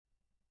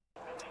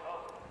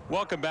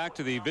Welcome back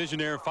to the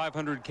Visionaire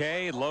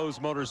 500K, Lowe's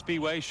Motor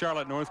Speedway,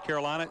 Charlotte, North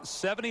Carolina.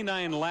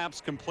 79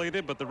 laps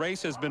completed, but the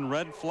race has been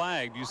red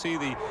flagged. You see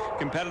the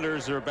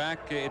competitors are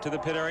back to the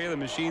pit area. The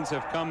machines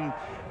have come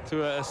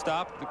to a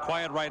stop,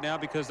 quiet right now,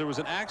 because there was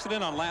an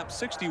accident on lap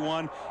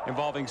 61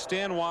 involving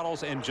Stan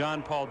Waddles and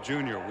John Paul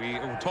Jr. We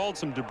were told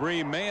some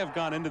debris may have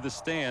gone into the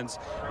stands.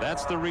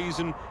 That's the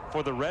reason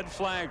for the red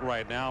flag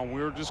right now.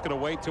 We're just going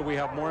to wait till we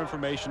have more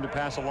information to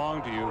pass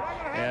along to you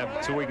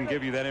so we can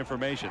give you that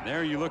information.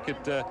 There you look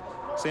at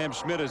Sam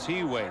Schmidt as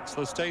he waits.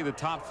 Let's tell you the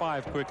top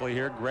five quickly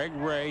here. Greg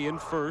Ray in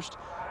first.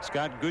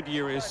 Scott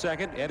Goodyear is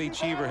second. Eddie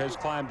Cheever has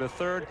climbed to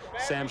third.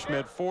 Sam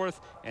Schmidt fourth.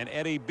 And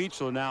Eddie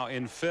Beechler now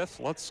in fifth.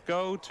 Let's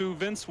go to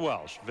Vince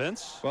Welsh.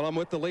 Vince? Well, I'm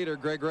with the leader,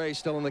 Greg Ray,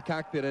 still in the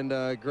cockpit.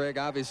 And, Greg,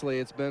 obviously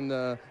it's been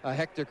a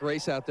hectic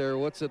race out there.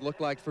 What's it look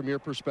like from your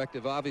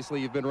perspective?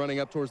 Obviously, you've been running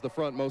up towards the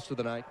front most of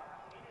the night.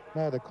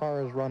 No, the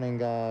car is running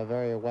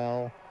very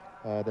well.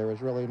 There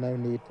was really no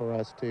need for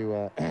us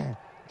to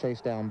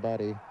chase down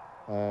Buddy.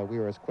 We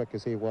were as quick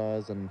as he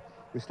was, and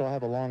we still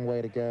have a long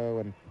way to go.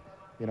 And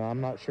you know,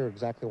 I'm not sure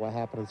exactly what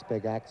happened to this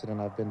big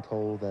accident. I've been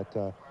told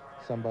that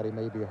somebody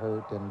may be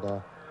hurt, and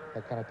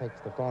that kind of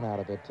takes the fun out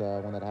of it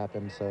when that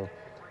happens. So,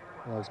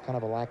 you know, it's kind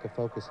of a lack of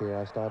focus here.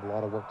 I still have a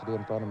lot of work to do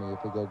in front of me if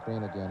we go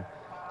green again.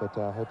 But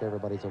I hope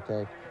everybody's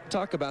okay.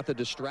 Talk about the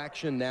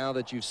distraction now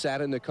that you've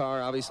sat in the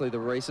car. Obviously, the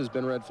race has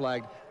been red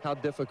flagged. How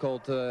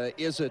difficult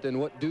is it, and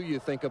what do you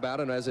think about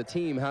it? And as a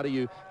team, how do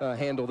you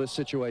handle this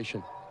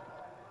situation?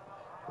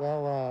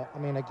 Well, I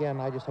mean, again,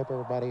 I just hope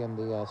everybody in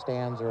the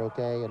stands are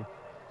okay. And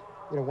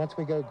you know, once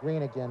we go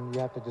green again, you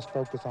have to just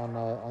focus on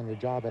your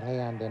job at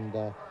hand. And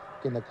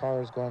again, the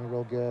car is going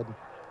real good.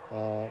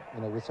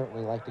 You know, we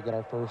certainly like to get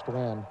our first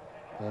win.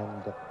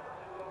 And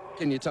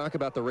can you talk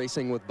about the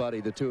racing with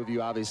Buddy? The two of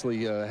you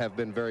obviously have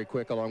been very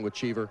quick, along with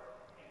Cheever.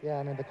 Yeah,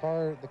 I mean, the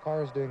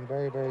car is doing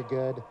very, very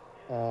good.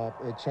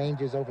 It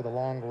changes over the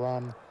long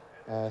run.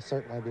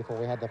 Certainly, before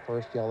we had the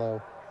first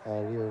yellow,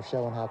 we were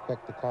showing how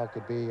quick the car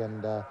could be,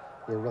 and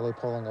we were really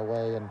pulling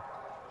away. And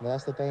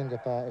that's the thing.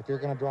 If you're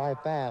going to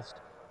drive fast,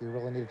 you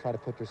really need to try to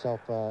put yourself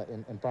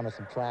in front of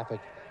some traffic.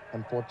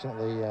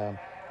 Unfortunately,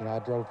 you know, I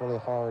drove really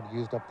hard,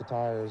 used up the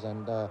tires,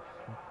 and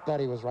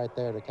Buddy was right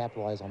there to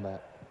capitalize on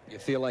that. You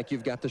feel like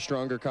you've got the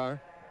stronger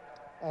car?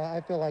 I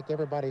feel like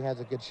everybody has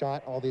a good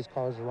shot. All these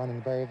cars are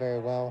running very, very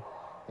well.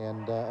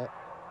 And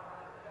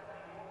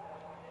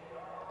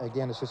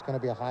again, it's just going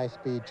to be a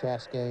high-speed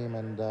chess game,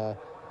 and you know,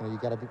 you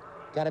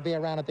got to be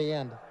around at the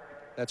end.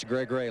 That's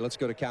Greg Ray. Let's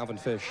go to Calvin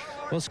Fish.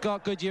 Well,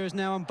 Scott Goodyear is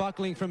now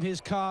unbuckling from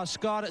his car.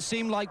 Scott, it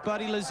seemed like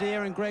Buddy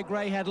Lazier and Greg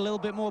Ray had a little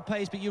bit more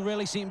pace, but you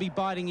really seem to be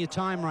biding your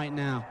time right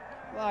now.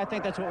 Well, I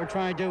think that's what we're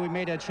trying to do. We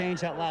made a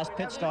change that last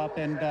pit stop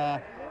and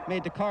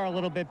made the car a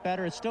little bit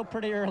better. It's still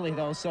pretty early,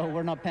 though, so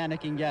we're not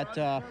panicking yet.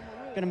 Going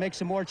to make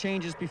some more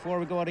changes before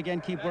we go out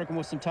again, keep working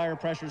with some tire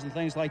pressures and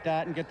things like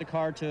that, and get the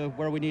car to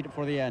where we need it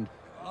for the end.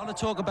 A lot of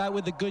talk about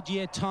with the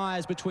Goodyear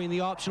tires between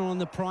the optional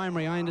and the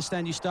primary. I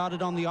understand you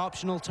started on the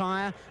optional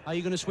tire. Are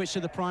you going to switch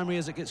to the primary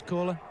as it gets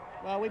cooler?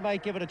 Well, we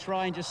might give it a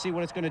try and just see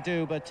what it's going to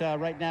do, but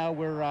right now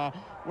we're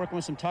working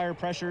with some tire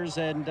pressures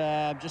and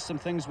just some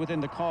things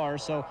within the car,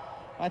 so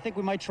I think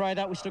we might try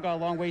that. We still got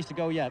a long ways to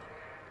go yet.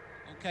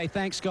 Okay,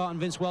 thanks, Scott. And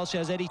Vince Welsh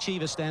has Eddie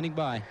Cheever standing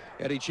by.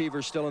 Eddie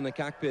Cheever's still in the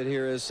cockpit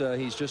here as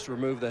he's just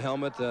removed the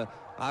helmet.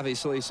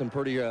 Obviously, some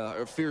pretty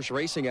fierce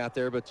racing out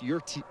there, but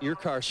your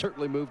car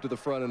certainly moved to the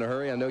front in a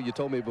hurry. I know you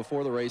told me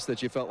before the race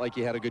that you felt like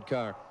you had a good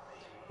car.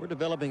 We're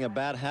developing a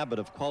bad habit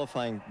of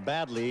qualifying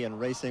badly and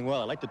racing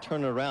well. I like to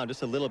turn it around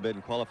just a little bit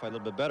and qualify a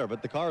little bit better,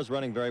 but the car is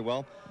running very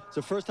well. It's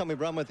the first time we've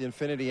run with the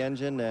Infinity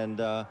engine, and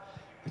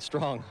it's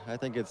strong. I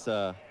think it's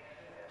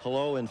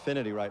hello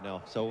Infinity right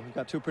now. So we've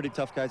got two pretty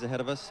tough guys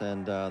ahead of us,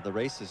 and the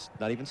race is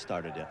not even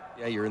started yet.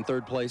 Yeah, you're in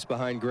third place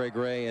behind Greg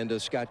Ray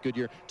and Scott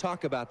Goodyear.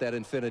 Talk about that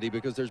Infinity,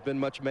 because there's been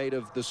much made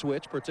of the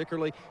switch,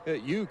 particularly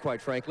you, quite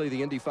frankly,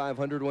 the Indy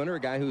 500 winner, a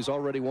guy who's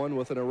already won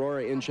with an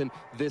Aurora engine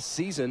this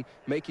season,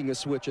 making a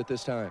switch at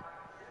this time.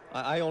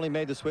 I only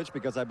made the switch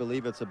because I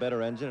believe it's a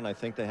better engine, and I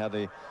think they have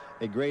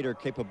a greater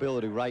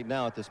capability right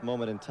now at this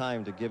moment in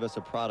time to give us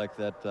a product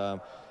that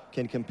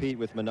can compete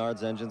with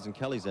Menard's engines and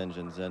Kelly's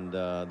engines, and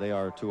they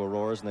are two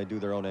Auroras, and they do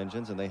their own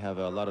engines, and they have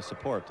a lot of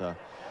support.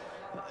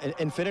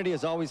 Infinity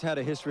has always had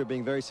a history of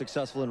being very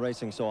successful in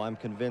racing, so I'm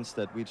convinced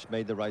that we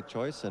made the right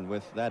choice, and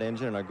with that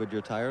engine and our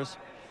Goodyear tires,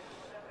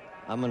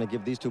 I'm going to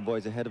give these two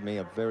boys ahead of me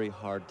a very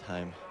hard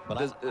time.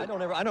 But I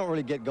don't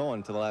really get going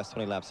until the last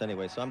 20 laps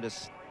anyway, so I'm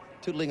just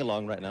tootling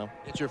along right now.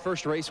 It's your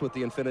first race with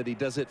the Infinity.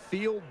 Does it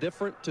feel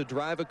different to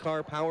drive a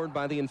car powered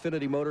by the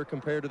Infinity motor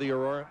compared to the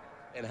Aurora?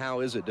 And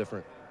how is it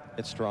different?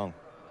 It's strong.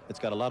 It's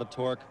got a lot of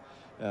torque.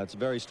 It's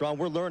very strong.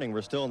 We're learning.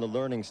 We're still in the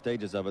learning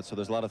stages of it, so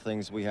there's a lot of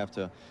things we have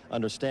to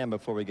understand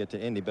before we get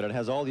to Indy. But it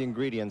has all the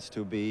ingredients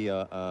to be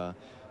an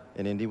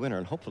Indy winner,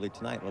 and hopefully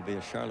tonight will be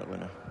a Charlotte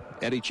winner.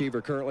 Eddie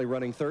Cheever currently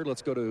running third.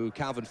 Let's go to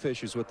Calvin Fish,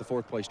 who's with the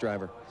fourth-place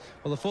driver.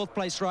 Well, the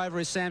fourth-place driver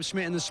is Sam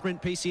Schmidt in the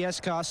Sprint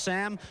PCS car.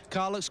 Sam,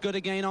 car looks good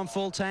again on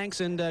full tanks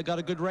and got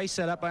a good race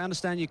set up. I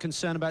understand you're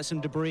concerned about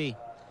some debris.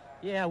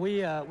 Yeah, we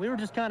were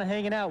just kind of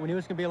hanging out. We knew it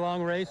was going to be a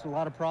long race, a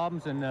lot of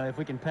problems, and if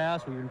we can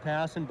pass, we've been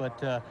passing,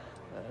 but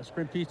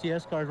Sprint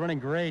PTS car is running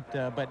great.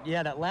 But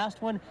yeah, that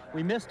last one,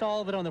 we missed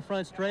all of it on the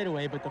front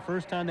straightaway, but the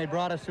first time they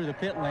brought us through the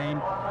pit lane,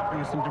 there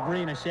was some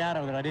debris and a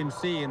shadow that I didn't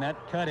see, and that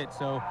cut it.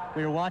 So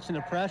we were watching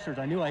the pressures.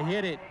 I knew I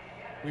hit it.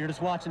 We were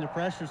just watching the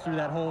pressures through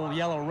that whole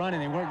yellow run,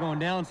 and they weren't going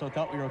down, so I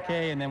thought we were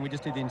okay, and then we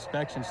just did the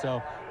inspection.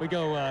 So we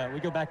go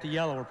back to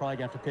yellow. We're probably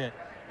going to have to pit.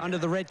 Under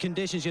the red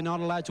conditions, you're not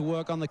allowed to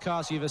work on the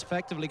car, so you've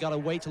effectively got to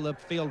wait till the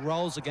field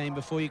rolls again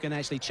before you can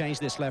actually change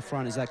this left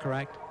front. Is that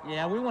correct?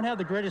 Yeah, we won't have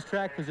the greatest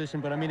track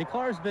position, but I mean, the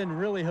car's been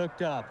really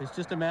hooked up. It's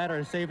just a matter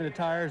of saving the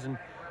tires and,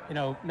 you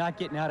know, not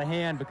getting out of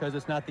hand because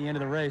it's not the end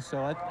of the race.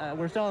 So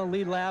we're still on the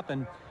lead lap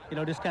and, you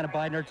know, just kind of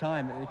biding our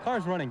time. The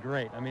car's running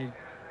great. I mean,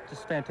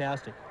 just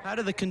fantastic. How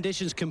do the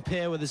conditions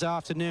compare with this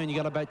afternoon? You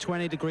got about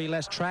 20-degree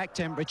less track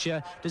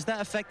temperature. Does that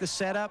affect the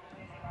setup?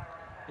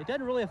 It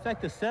doesn't really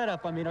affect the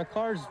setup. I mean, our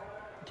car's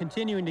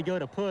continuing to go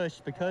to push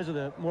because of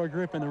the more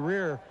grip in the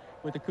rear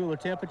with the cooler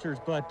temperatures,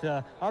 but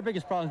our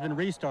biggest problem has been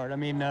restart. I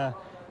mean,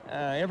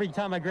 every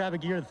time I grab a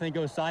gear, the thing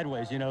goes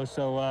sideways, you know,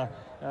 so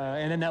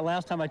and then that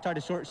last time I tried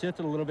to short shift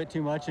it a little bit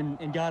too much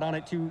and got on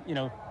it too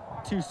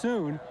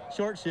soon,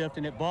 short shift,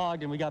 and it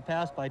bogged and we got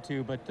passed by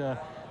two, but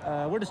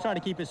we're just trying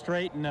to keep it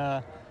straight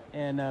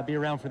and be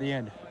around for the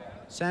end.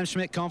 Sam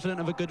Schmidt confident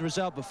of a good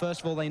result, but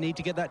first of all, they need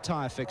to get that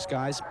tire fixed,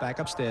 guys. Back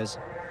upstairs.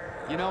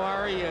 You know,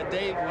 Ari,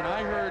 Dave, when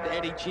I heard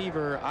Eddie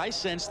Cheever, I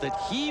sensed that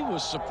he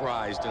was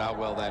surprised at how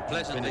well that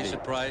pleasantly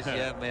surprised,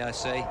 yeah, may I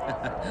say.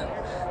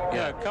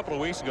 Yeah, a couple of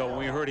weeks ago when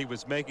we heard he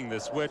was making the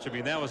switch, I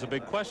mean, that was a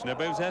big question.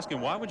 Everybody was asking,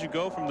 why would you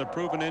go from the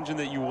proven engine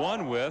that you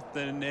won with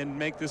and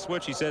make the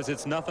switch? He says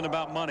it's nothing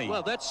about money.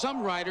 Well,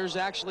 some riders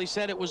actually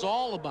said it was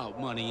all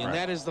about money, and right.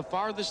 That is the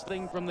farthest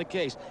thing from the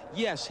case.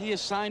 Yes, he has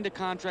signed a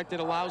contract that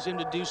allows him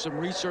to do some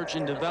research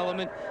and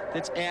development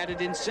that's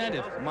added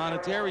incentive,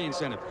 monetary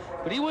incentive.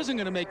 But he wasn't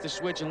going to make the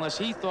switch unless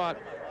he thought,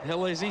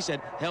 hell, as he said,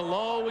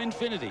 hello,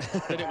 infinity,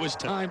 that it was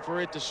time for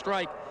it to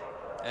strike.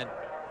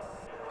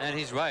 And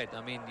he's right.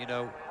 I mean, you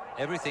know,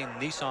 everything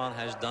Nissan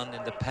has done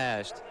in the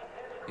past,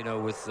 you know,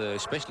 with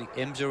especially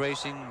IMSA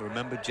racing.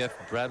 Remember Jeff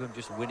Brabham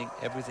just winning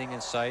everything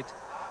in sight.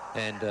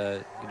 And,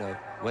 you know,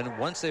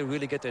 once they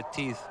really get their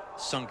teeth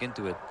sunk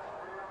into it,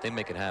 they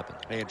make it happen.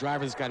 Hey, a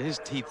driver that's got his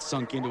teeth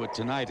sunk into it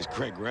tonight is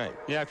Greg Ray.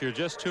 Yeah, if you're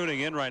just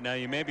tuning in right now,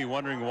 you may be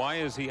wondering, why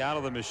is he out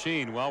of the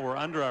machine? Well, we're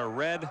under a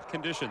red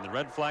condition. The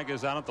red flag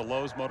is out at the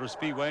Lowe's Motor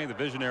Speedway, the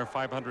Visionaire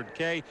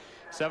 500K.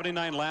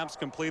 79 laps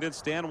completed.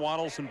 Stan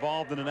Waddle's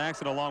involved in an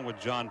accident along with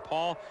John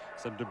Paul.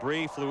 Some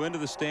debris flew into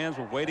the stands.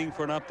 We're waiting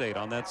for an update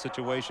on that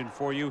situation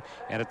for you.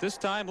 And at this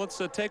time, let's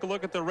take a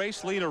look at the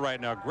race leader right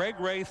now. Greg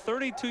Ray,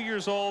 32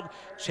 years old,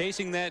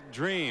 chasing that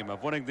dream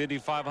of winning the Indy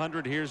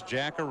 500. Here's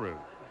Jack Arute.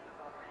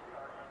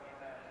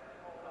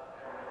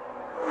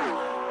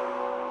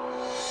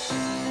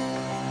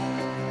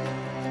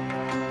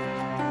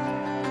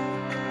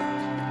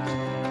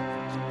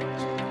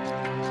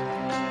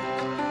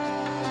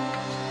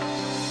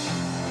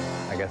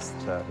 I guess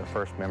the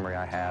first memory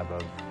I have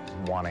of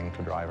wanting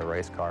to drive a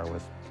race car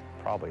was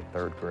probably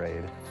third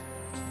grade.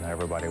 You know,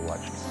 everybody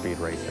watched Speed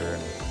Racer,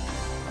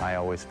 and I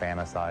always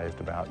fantasized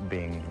about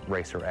being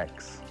Racer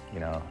X.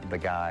 You know, the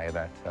guy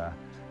that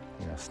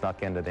you know,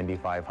 snuck into the Indy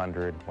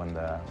 500 when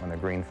the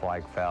green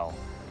flag fell,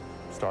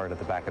 started at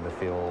the back of the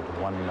field,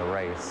 won the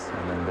race,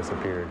 and then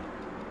disappeared.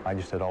 I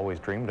just had always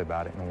dreamed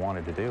about it and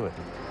wanted to do it.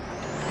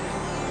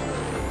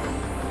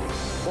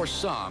 For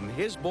some,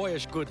 his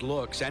boyish good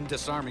looks and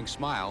disarming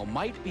smile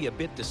might be a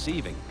bit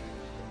deceiving.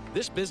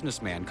 This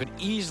businessman could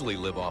easily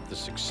live off the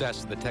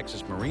success of the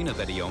Texas marina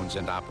that he owns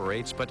and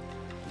operates, but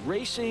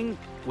racing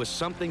was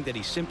something that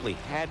he simply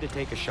had to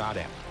take a shot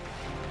at.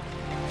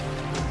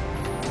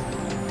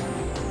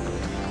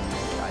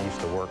 I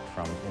used to work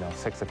from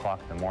 6 o'clock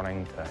in the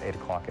morning to 8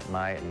 o'clock at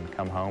night and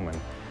come home and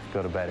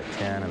go to bed at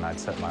 10, and I'd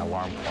set my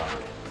alarm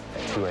clock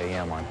at 2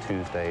 a.m. on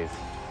Tuesdays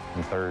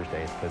and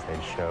Thursdays because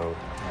they'd show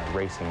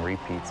racing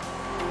repeats.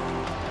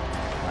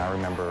 And I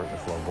remember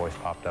this little voice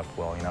popped up,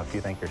 well, if you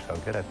think you're so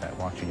good at that,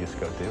 why don't you just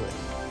go do it?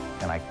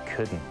 And I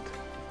couldn't,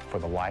 for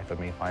the life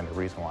of me, find a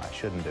reason why I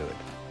shouldn't do it.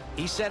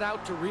 He set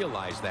out to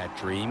realize that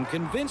dream,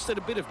 convinced that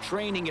a bit of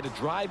training at a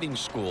driving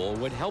school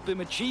would help him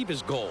achieve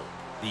his goal,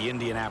 the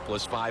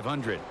Indianapolis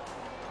 500.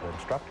 The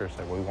instructor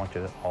said, well, we want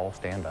you to all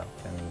stand up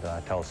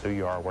and tell us who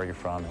you are, where you're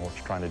from, and what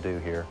you're trying to do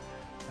here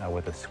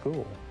with the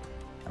school.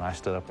 And I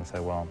stood up and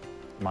said, well,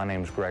 my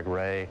name's Greg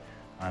Ray.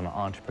 I'm an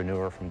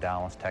entrepreneur from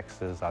Dallas,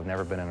 Texas. I've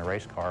never been in a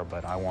race car,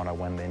 but I want to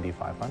win the Indy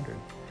 500.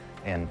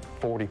 And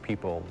 40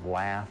 people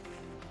laughed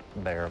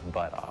their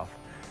butt off.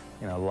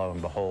 Lo and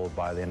behold,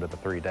 by the end of the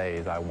 3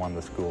 days, I won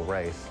the school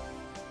race.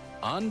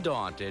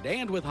 Undaunted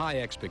and with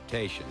high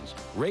expectations,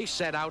 Ray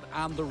set out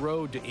on the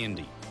road to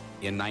Indy.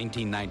 In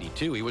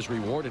 1992, he was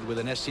rewarded with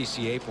an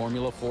SCCA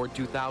Formula Ford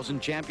 2000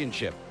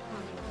 championship.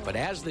 But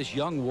as this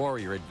young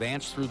warrior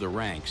advanced through the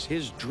ranks,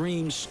 his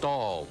dream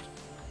stalled.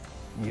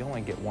 You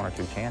only get 1 or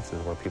 2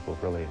 chances where people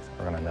really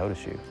are going to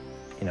notice you.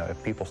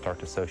 If people start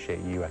to associate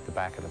you at the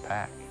back of the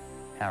pack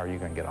how are you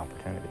going to get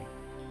opportunity?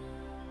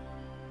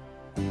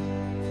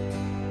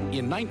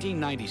 In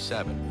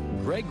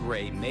 1997, Greg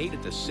Ray made a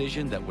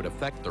decision that would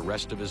affect the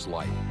rest of his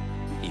life.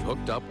 He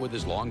hooked up with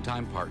his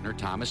longtime partner,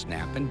 Thomas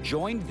Knapp, and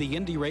joined the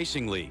Indy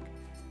Racing League.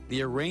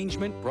 The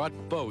arrangement brought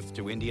both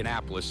to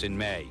Indianapolis in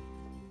May.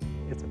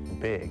 It's a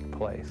big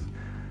place,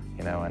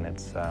 you know, and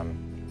it's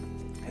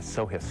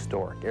so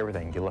historic.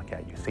 Everything you look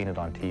at, you've seen it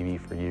on TV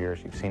for years,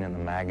 you've seen it in the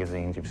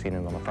magazines, you've seen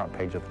it on the front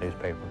page of the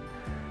newspaper.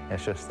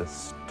 It's just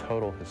this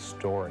total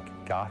historic,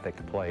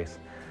 Gothic place.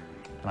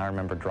 And I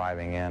remember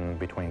driving in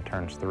between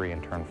turns 3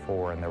 and turn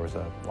 4, and there was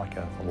like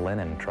a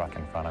linen truck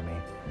in front of me.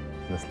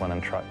 And this linen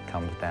truck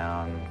comes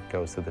down,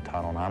 goes through the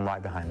tunnel, and I'm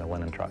right behind the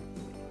linen truck.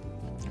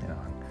 You know,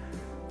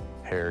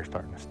 hair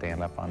starting to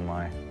stand up on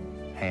my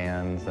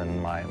hands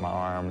and my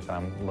arms, and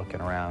I'm looking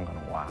around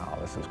going, wow,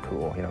 this is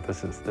cool. You know,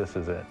 this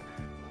is it.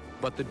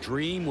 But the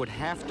dream would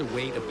have to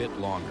wait a bit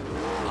longer.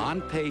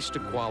 On pace to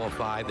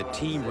qualify, the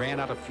team ran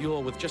out of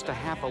fuel with just a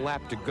half a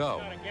lap to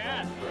go.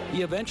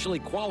 He eventually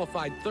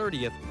qualified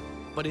 30th,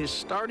 but his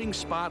starting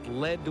spot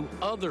led to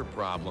other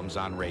problems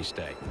on race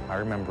day. I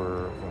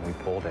remember when we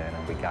pulled in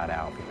and we got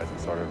out because it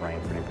started to rain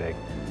pretty big,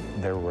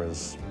 there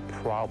was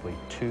probably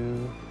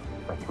 2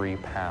 or 3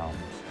 pounds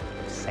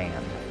of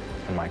sand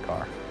in my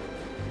car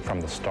from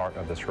the start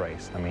of this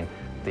race. I mean,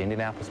 the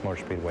Indianapolis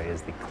Motor Speedway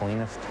is the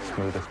cleanest,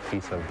 smoothest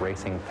piece of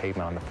racing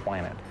pavement on the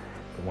planet.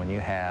 But when you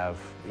have,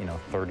 you know,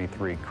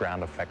 33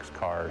 ground effects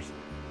cars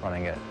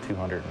running at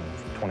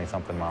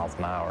 220-something miles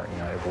an hour, you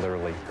know, it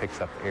literally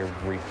picks up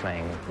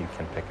everything you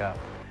can pick up.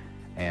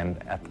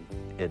 And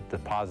it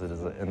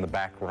deposits in the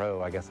back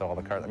row, I guess, all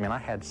the cars. I mean, I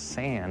had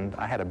sand,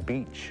 I had a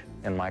beach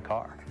in my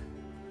car.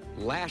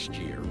 Last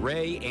year,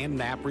 Ray and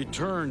Knapp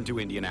returned to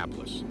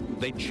Indianapolis.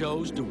 They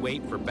chose to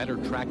wait for better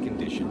track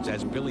conditions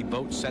as Billy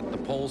Boat set the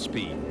pole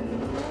speed.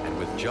 And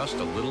with just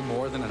a little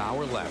more than an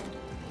hour left,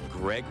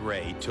 Greg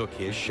Ray took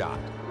his shot.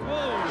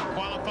 Whoa,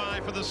 qualify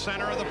for the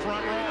center of the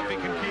front row if he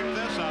can keep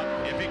this up.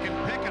 If he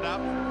can pick it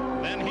up,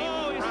 then he's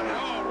front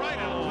row right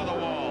into the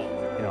wall.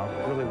 You know,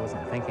 I really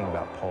wasn't thinking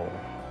about pole.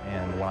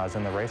 And when I was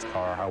in the race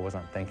car, I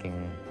wasn't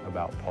thinking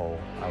about pole.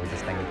 I was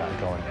just thinking about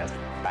going as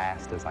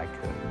fast as I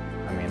could.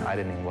 I mean, I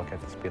didn't even look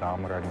at the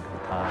speedometer, I didn't look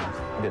at the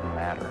times. It didn't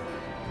matter.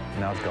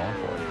 And I was going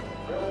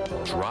for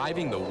it.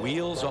 Driving the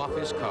wheels off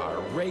his car,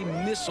 Ray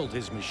missiled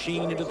his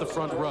machine into the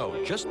front row,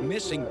 just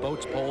missing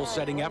Boat's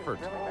pole-setting effort.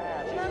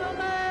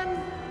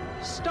 Gentlemen,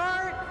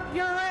 start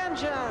your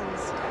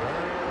engines.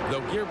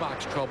 Though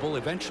gearbox trouble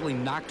eventually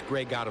knocked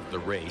Greg out of the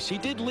race, he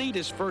did lead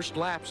his first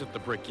laps at the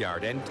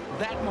Brickyard, and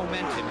that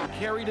momentum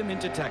carried him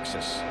into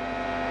Texas.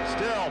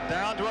 Still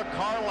down to a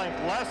car length,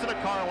 less than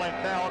a car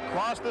length now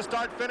across the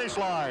start-finish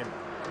line.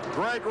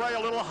 Greg Ray a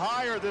little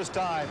higher this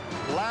time.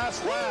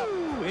 Last lap.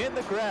 In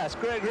the grass,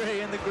 Greg Ray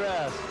in the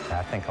grass.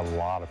 I think a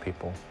lot of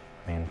people,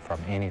 I mean,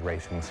 from any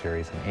racing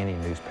series and any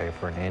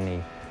newspaper and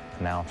any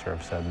announcer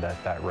have said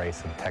that that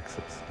race in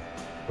Texas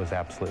was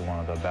absolutely one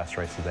of the best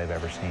races they've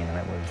ever seen. And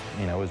it was,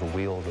 you know, it was a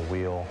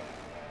wheel-to-wheel,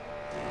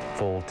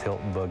 full tilt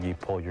boogie,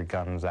 pull your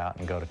guns out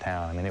and go to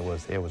town. I mean, it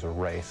was a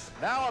race.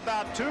 Now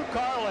about 2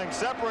 car lengths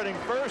separating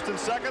first and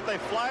second. They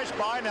flash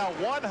by now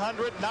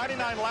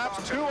 199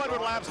 laps, 200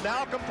 laps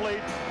now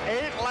complete,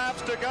 8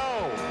 laps to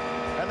go.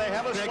 And they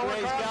have a slower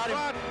car in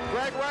front.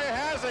 Greg Ray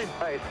has him.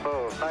 Nice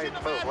move, nice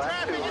move.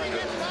 Lap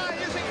 200.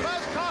 Using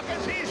Buzz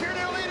Calkins, he's your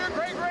new leader.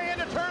 Greg Ray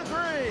into turn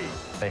 3.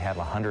 They had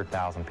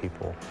 100,000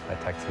 people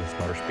at Texas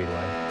Motor Speedway.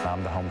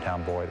 I'm the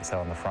hometown boy that sat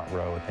on the front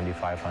row with Indy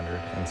 500,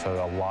 and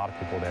so a lot of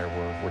people there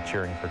were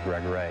cheering for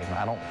Greg Ray.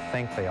 I don't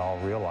think they all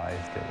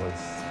realized it was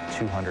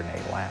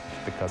 208 laps,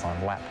 because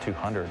on lap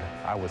 200,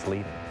 I was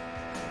leading.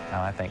 And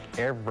I think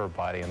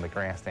everybody in the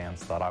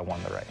grandstands thought I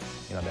won the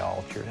race. You know, they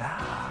all cheered,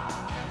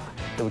 ah.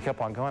 Then we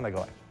kept on going. They go,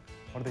 like,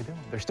 what are they doing?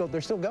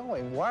 They're still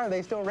going. Why are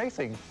they still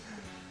racing?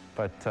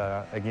 But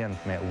again,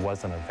 I mean, it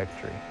wasn't a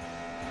victory,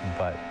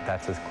 but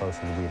that's as close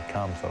as we've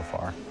come so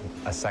far.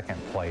 A second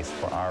place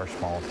for our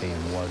small team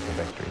was a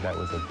victory. That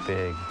was a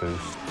big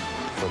boost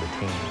for the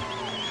team.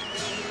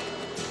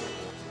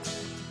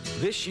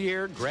 This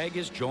year, Greg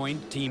has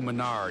joined Team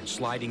Menard,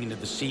 sliding into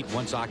the seat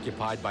once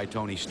occupied by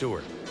Tony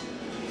Stewart.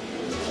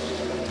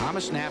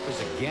 Thomas Knapp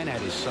is again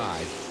at his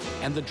side,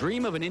 and the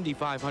dream of an Indy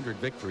 500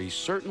 victory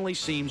certainly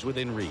seems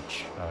within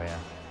reach. Oh yeah,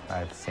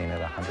 I've seen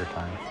it 100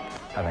 times.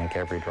 I think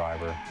every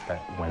driver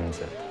that wins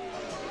it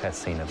has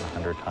seen it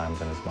 100 times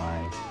in his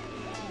mind.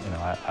 You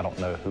know, I don't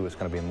know who it's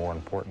going to be more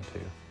important to.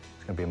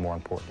 It's going to be more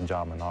important to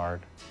John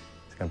Menard.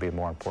 It's going to be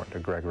more important to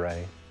Greg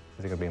Ray.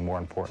 It's going to be more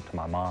important to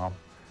my mom.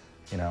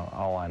 You know,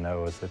 all I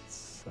know is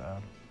it's,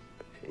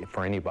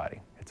 for anybody,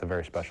 it's a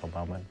very special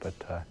moment.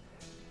 But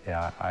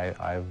yeah,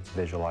 I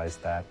visualize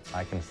that.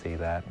 I can see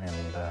that,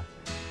 and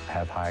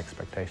have high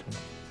expectations.